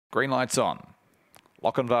Green lights on.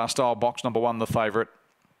 Lochinvar Style, box number 1, the favourite.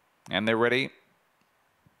 And they're ready.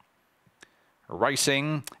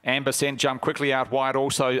 Racing, Ambersent jump quickly out wide.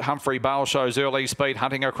 Also, Humphrey Bale shows early speed.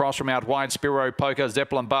 Hunting across from out wide. Spiro Poker,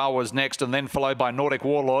 Zeppelin Bale was next, and then followed by Nordic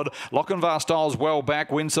Warlord. Lochinvar Styles well back.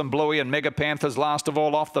 Winsome Bluey and Mega Panthers last of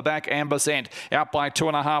all off the back. Ambersent out by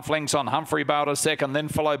 2.5 lengths on Humphrey Bale to second, then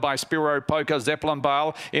followed by Spiro Poker, Zeppelin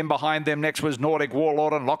Bale. In behind them next was Nordic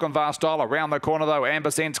Warlord and Lochinvar Style. Around the corner though,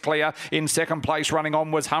 Ambersent's clear. In second place running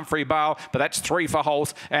on was Humphrey Bale, but that's 3 for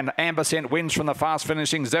Holt, and Ambersent wins from the fast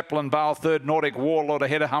finishing Zeppelin Bale. Third, Nordic Warlord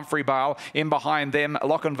ahead of Humphrey Bale. In behind them,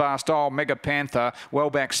 Lochinvar Style, Mega Panther,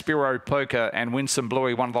 well back Spiro Poker and Winsome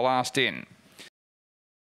Bluey, one of the last in.